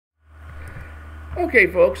Okay,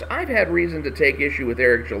 folks, I've had reason to take issue with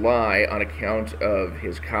Eric July on account of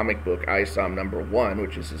his comic book ISOM #1,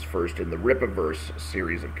 which is his first in the Rippaverse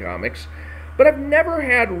series of comics, but I've never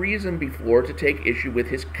had reason before to take issue with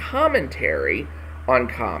his commentary on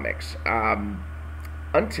comics,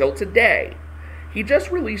 until today. He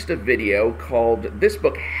just released a video called This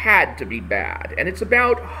Book Had to Be Bad, and it's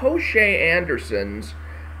about Jose Anderson's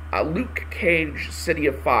Luke Cage City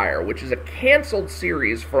of Fire, which is a canceled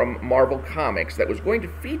series from Marvel Comics that was going to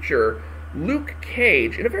feature Luke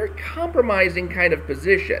Cage in a very compromising kind of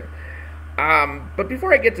position. But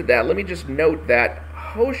before I get to that, let me just note that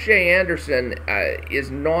Jose Anderson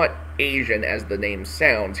is not Asian as the name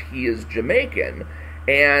sounds. He is Jamaican,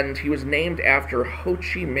 and he was named after Ho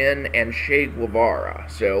Chi Minh and Che Guevara.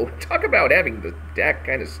 So talk about having the deck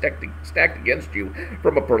kind of stacked against you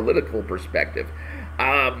from a political perspective.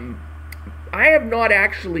 I have not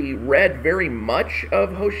actually read very much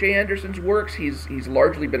of Jose Anderson's works. He's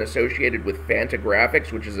largely been associated with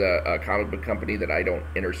Fantagraphics, which is a comic book company that I don't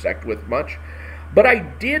intersect with much. But I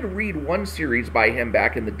did read one series by him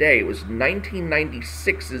back in the day. It was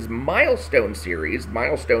 1996's Milestone series,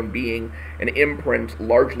 Milestone being an imprint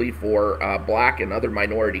largely for black and other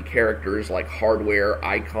minority characters like Hardware,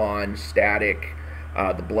 Icon, Static,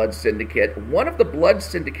 the Blood Syndicate. One of the Blood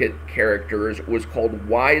Syndicate characters was called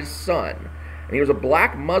Wise Son, and he was a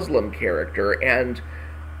black Muslim character, and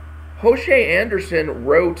Jose Anderson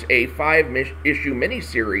wrote a 5-issue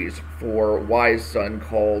miniseries for Wise Son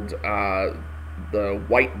called The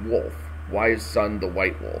White Wolf. Wise Son, the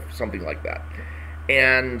White Wolf, something like that.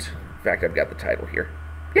 And, in fact, I've got the title here.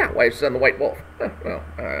 Yeah, Wise Son, the White Wolf.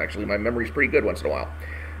 Actually, my memory's pretty good once in a while.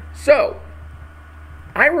 So,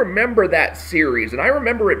 I remember that series, and I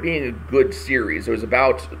remember it being a good series. It was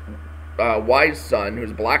about Wise Son,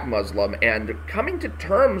 who's a black Muslim, and coming to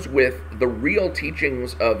terms with the real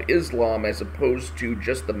teachings of Islam as opposed to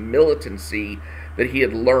just the militancy that he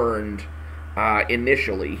had learned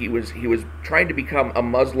initially. He was trying to become a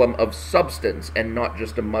Muslim of substance and not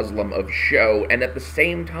just a Muslim of show, and at the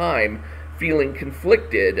same time feeling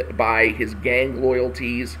conflicted by his gang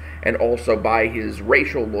loyalties and also by his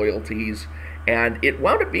racial loyalties. And it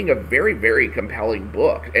wound up being a very, very compelling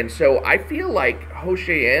book. And so I feel like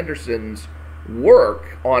Jose Anderson's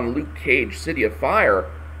work on Luke Cage City of Fire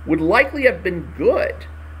would likely have been good.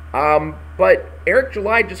 But Eric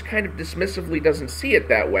July just kind of dismissively doesn't see it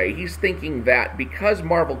that way. He's thinking that because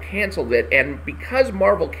Marvel canceled it, and because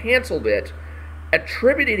Marvel canceled it,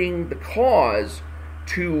 attributing the cause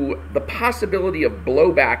to the possibility of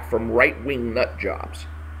blowback from right-wing nut jobs.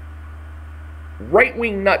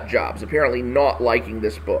 Right-wing nut jobs apparently not liking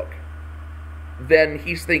this book. Then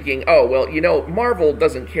he's thinking, oh, well, you know, Marvel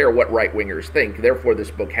doesn't care what right-wingers think, therefore this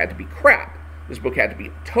book had to be crap. This book had to be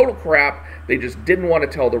total crap. They just didn't want to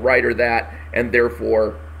tell the writer that, and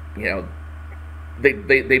therefore, you know,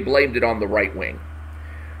 they blamed it on the right wing.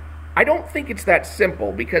 I don't think it's that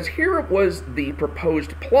simple, because here it was the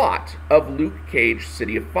proposed plot of Luke Cage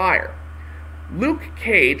City of Fire. Luke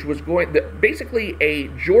Cage was basically a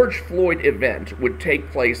George Floyd event would take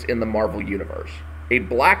place in the Marvel Universe. A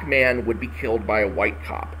black man would be killed by a white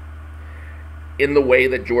cop in the way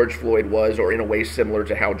that George Floyd was, or in a way similar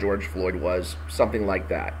to how George Floyd was, something like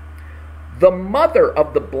that. The mother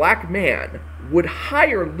of the black man would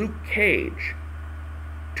hire Luke Cage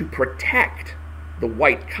to protect the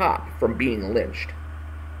white cop from being lynched.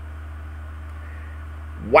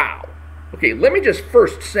 Wow. Okay, let me just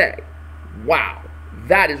first say, wow,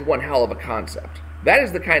 that is one hell of a concept. That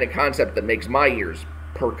is the kind of concept that makes my ears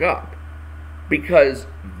perk up, because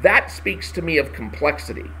that speaks to me of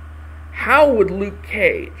complexity. How would Luke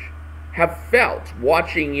Cage have felt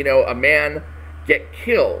watching, you know, a man get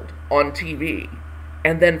killed on TV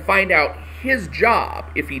and then find out his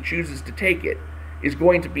job, if he chooses to take it, is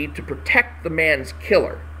going to be to protect the man's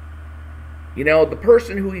killer? You know, the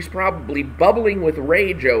person who he's probably bubbling with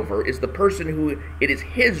rage over is the person who it is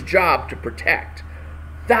his job to protect.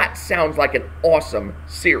 That sounds like an awesome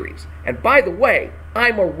series. And by the way,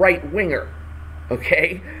 I'm a right-winger,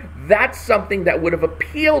 okay? That's something that would have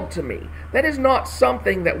appealed to me. That is not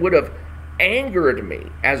something that would have angered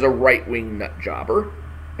me as a right-wing nut jobber.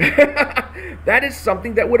 That is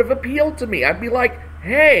something that would have appealed to me. I'd be like,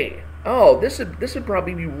 hey, oh, this would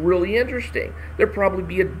probably be really interesting. There'd probably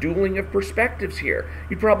be a dueling of perspectives here.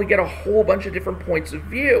 You'd probably get a whole bunch of different points of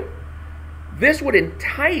view. This would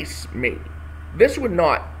entice me. This would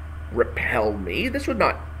not repel me. This would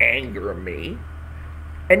not anger me.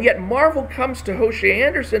 And yet Marvel comes to Jose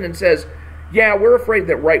Anderson and says, yeah, we're afraid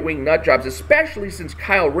that right-wing nut jobs, especially since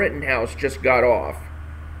Kyle Rittenhouse just got off,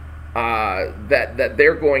 that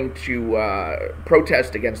they're going to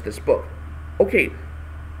protest against this book. okay,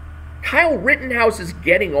 Kyle Rittenhouse's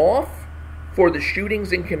getting off for the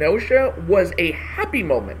shootings in Kenosha was a happy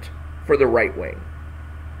moment for the right wing.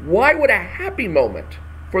 Why would a happy moment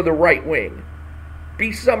for the right wing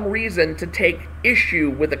be some reason to take issue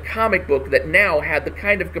with a comic book that now had the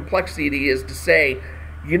kind of complexity is to say,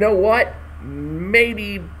 you know what,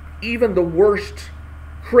 maybe even the worst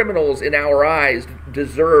criminals in our eyes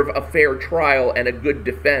deserve a fair trial and a good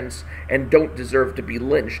defense and don't deserve to be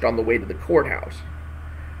lynched on the way to the courthouse.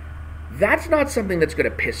 That's not something that's going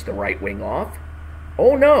to piss the right wing off.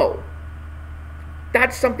 Oh no.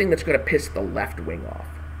 That's something that's going to piss the left wing off.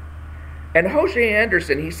 And Jose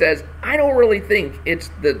Anderson, he says, I don't really think it's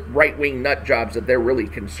the right-wing nut jobs that they're really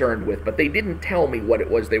concerned with, but they didn't tell me what it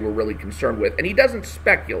was they were really concerned with. And he doesn't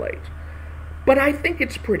speculate. But I think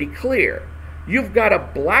it's pretty clear. You've got a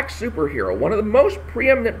black superhero, one of the most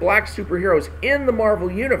preeminent black superheroes in the Marvel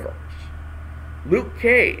Universe, Luke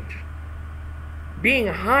Cage, being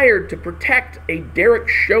hired to protect a Derek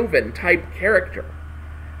Chauvin-type character.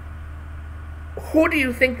 Who do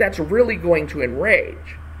you think that's really going to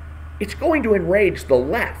enrage? It's going to enrage the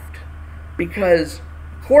left, because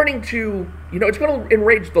according to, it's going to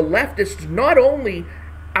enrage the leftists not only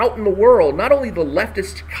out in the world, not only the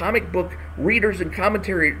leftist comic book readers and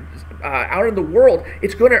commentators out in the world,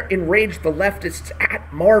 it's going to enrage the leftists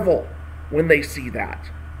at Marvel when they see that.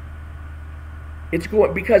 It's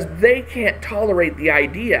going, because they can't tolerate the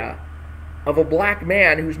idea of a black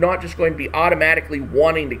man who's not just going to be automatically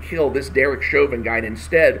wanting to kill this Derek Chauvin guy and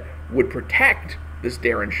instead would protect this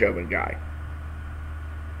Darren Chauvin guy.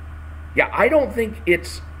 Yeah, I don't think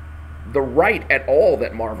it's the right at all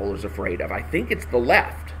that Marvel is afraid of. I think it's the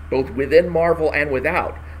left, both within Marvel and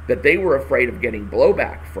without, that they were afraid of getting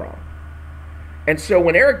blowback from. And so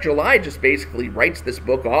when Eric July just basically writes this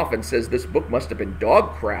book off and says this book must have been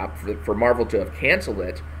dog crap for Marvel to have canceled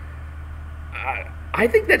it, I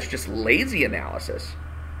think that's just lazy analysis.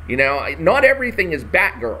 Not everything is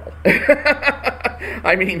Batgirl.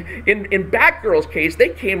 I mean, in Batgirl's case, they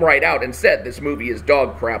came right out and said, this movie is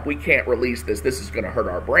dog crap, we can't release this is going to hurt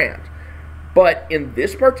our brand. But in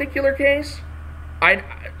this particular case,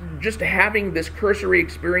 just having this cursory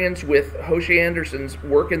experience with Jose Anderson's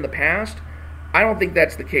work in the past, I don't think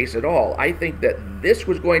that's the case at all. I think that this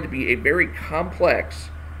was going to be a very complex,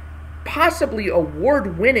 possibly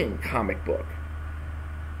award-winning comic book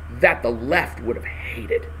that the left would have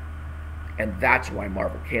hated. And that's why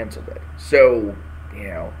Marvel canceled it. So,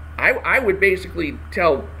 I would basically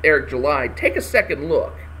tell Eric July, take a second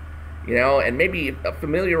look, and maybe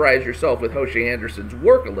familiarize yourself with Jose Anderson's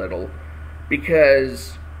work a little,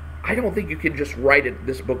 because I don't think you can just write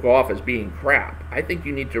this book off as being crap. I think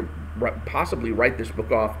you need to possibly write this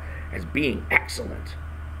book off as being excellent.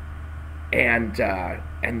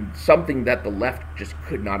 And something that the left just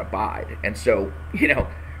could not abide. And so,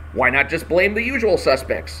 why not just blame the usual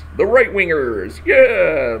suspects? The right-wingers.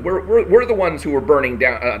 Yeah, we're the ones who were burning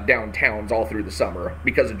down towns all through the summer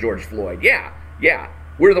because of George Floyd. Yeah,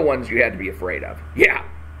 we're the ones you had to be afraid of. Yeah.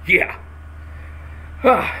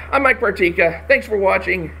 I'm Mike Partika. Thanks for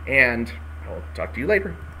watching, and I'll talk to you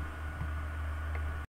later.